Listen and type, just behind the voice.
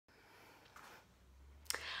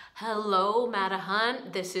Hello,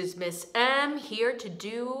 Matahunt. This is Miss M here to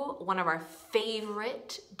do one of our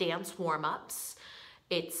favorite dance warm-ups.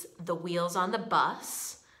 It's the Wheels on the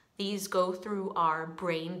Bus. These go through our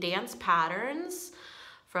brain dance patterns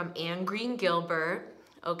from Anne Green Gilbert.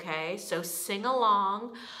 Okay, so sing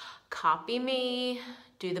along, copy me,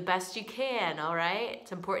 do the best you can, all right?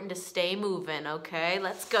 It's important to stay moving, okay?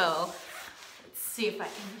 Let's go. Let's see if I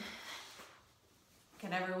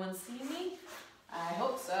can everyone see me? I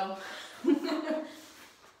hope so.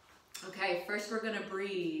 Okay, first we're gonna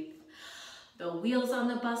breathe. The wheels on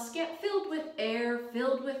the bus get filled with air,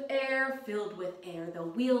 filled with air, filled with air. The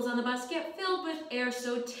wheels on the bus get filled with air,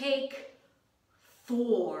 so take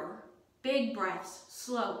 4 big breaths.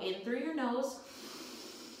 Slow, in through your nose,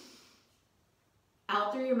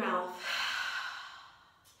 out through your mouth.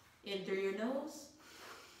 In through your nose,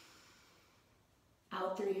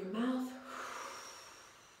 out through your mouth.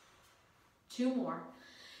 2 more.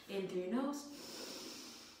 In through your nose,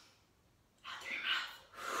 out through your mouth.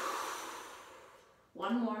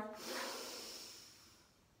 1 more.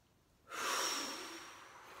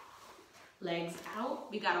 Legs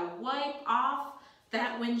out. We gotta wipe off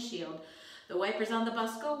that windshield. The wipers on the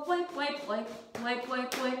bus go wipe, wipe, wipe, wipe,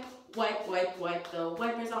 wipe, wipe, wipe, wipe, wipe. The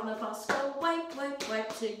wipers on the bus go wipe, wipe,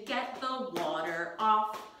 wipe to get the water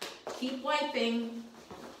off. Keep wiping.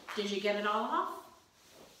 Did you get it all off?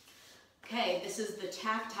 Okay, this is the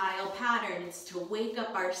tactile pattern. It's to wake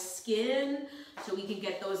up our skin so we can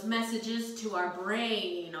get those messages to our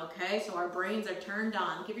brain, okay? So our brains are turned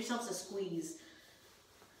on. Give yourselves a squeeze.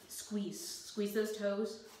 Squeeze. Squeeze those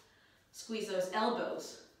toes. Squeeze those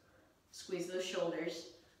elbows. Squeeze those shoulders.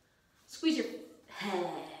 Squeeze your head,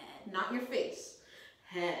 not your face.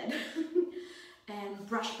 Head. And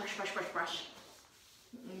brush, brush, brush, brush, brush.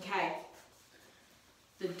 Okay.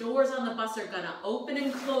 The doors on the bus are gonna open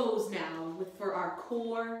and close now for our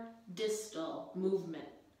core distal movement,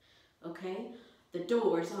 okay? The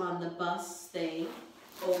doors on the bus, they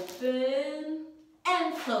open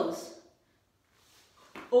and close.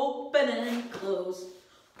 Open and close.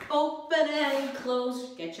 Open and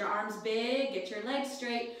close. Get your arms big, get your legs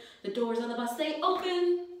straight. The doors on the bus, they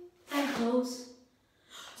open and close.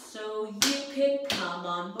 So you can come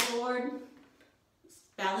on board.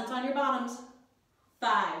 Balance on your bottoms.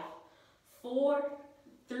 5, 4,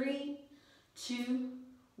 3, 2,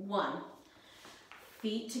 1.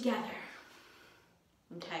 Feet together.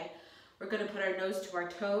 Okay, we're gonna put our nose to our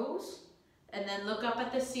toes and then look up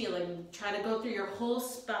at the ceiling. Try to go through your whole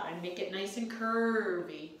spine, make it nice and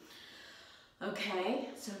curvy. Okay,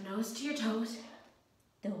 so nose to your toes.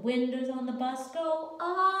 The windows on the bus go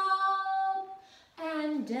up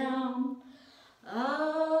and down,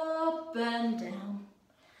 up and down.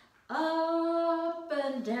 Up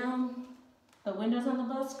and down. The windows on the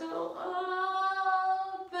bus go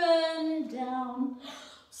up and down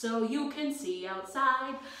so you can see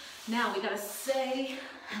outside. Now we gotta say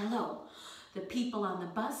hello. The people on the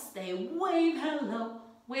bus, they wave hello,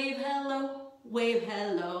 wave hello, wave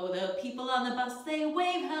hello. The people on the bus, they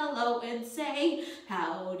wave hello and say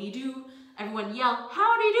howdy do. Everyone yell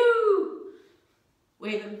howdy do.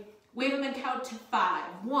 Wave them and count to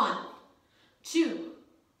 5. 1, 2,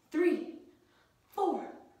 3, 4,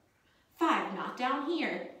 5. Not down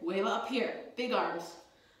here. Wave up here. Big arms.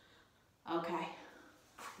 Okay.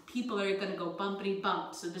 People are going to go bumpity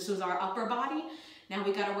bump. So this was our upper body. Now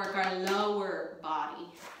we got to work our lower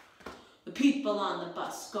body. The people on the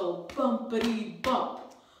bus go bumpity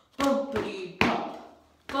bump. Bumpity bump.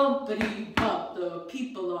 Bumpity bump. The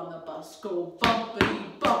people on the bus go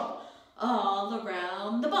bumpity bump all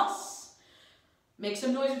around the bus. Make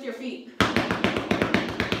some noise with your feet.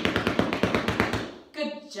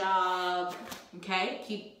 Good job.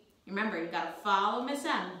 Okay, remember, you gotta follow Miss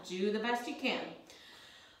M. Do the best you can.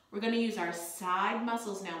 We're gonna use our side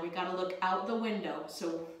muscles now. We gotta look out the window.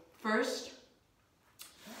 So first,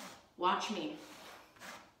 watch me.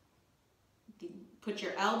 Put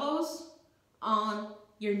your elbows on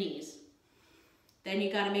your knees. Then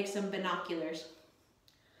you gotta make some binoculars.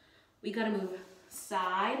 We gotta move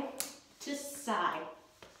side to side,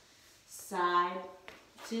 side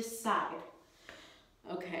to side.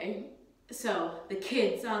 Okay, so the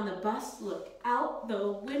kids on the bus look out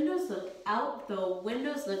the windows, look out the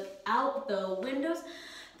windows, look out the windows.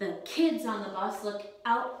 The kids on the bus look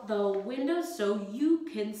out the windows so you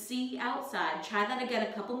can see outside. Try that again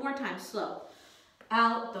a couple more times, slow.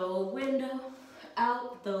 Out the window,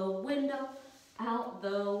 out the window, out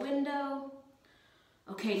the window.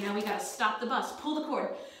 Okay, now we gotta stop the bus. Pull the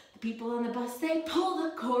cord. The people on the bus, they pull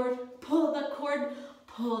the cord, pull the cord.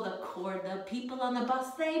 Pull the cord. The people on the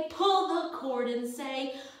bus, they pull the cord and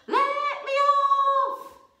say, let me off.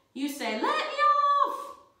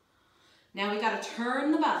 gotta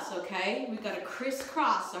turn the bus, okay? We've gotta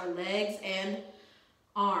crisscross our legs and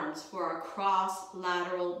arms for our cross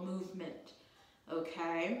lateral movement,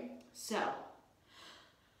 okay? So,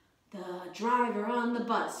 the driver on the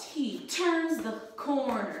bus, he turns the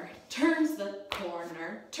corner, turns the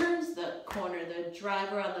corner, turns the corner. The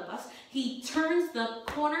driver on the bus, he turns the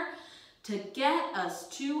corner to get us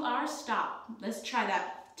to our stop. Let's try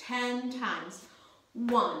that 10 times.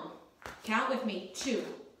 1, count with me, 2,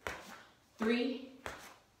 3,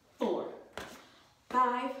 4,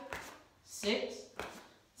 5, 6,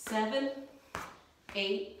 7,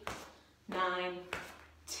 8, 9,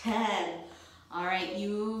 10. All right,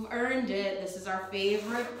 you've earned it. This is our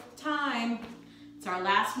favorite time. It's our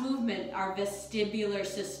last movement, our vestibular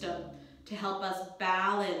system, to help us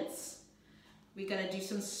balance. We gotta do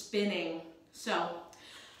some spinning. So,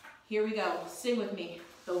 here we go. Sing with me.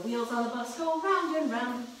 The wheels on the bus go round and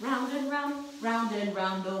round, round and round, round and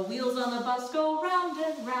round. The wheels on the bus go round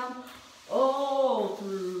and round, all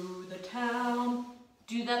through the town.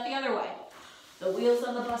 Do that the other way. The wheels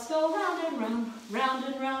on the bus go round and round, round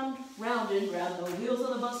and round, round and round. The wheels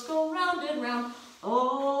on the bus go round and round,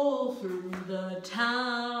 all through the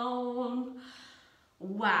town.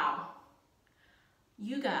 Wow.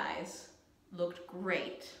 You guys looked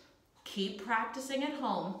great. Keep practicing at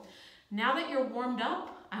home. Now that you're warmed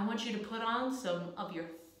up, I want you to put on some of your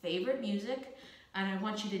favorite music, and I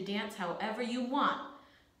want you to dance however you want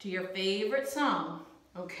to your favorite song,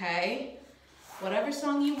 okay? Whatever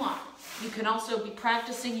song you want. You can also be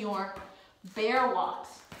practicing your bear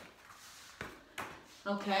walks,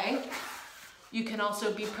 okay? You can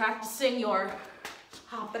also be practicing your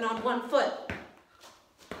hopping on one foot,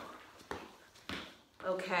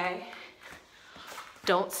 okay?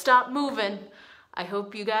 Don't stop moving. I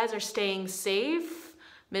hope you guys are staying safe.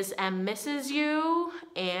 Miss M misses you,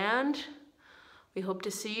 and we hope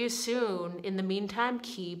to see you soon. In the meantime,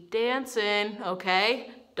 keep dancing,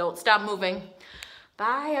 okay? Don't stop moving.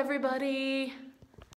 Bye, everybody.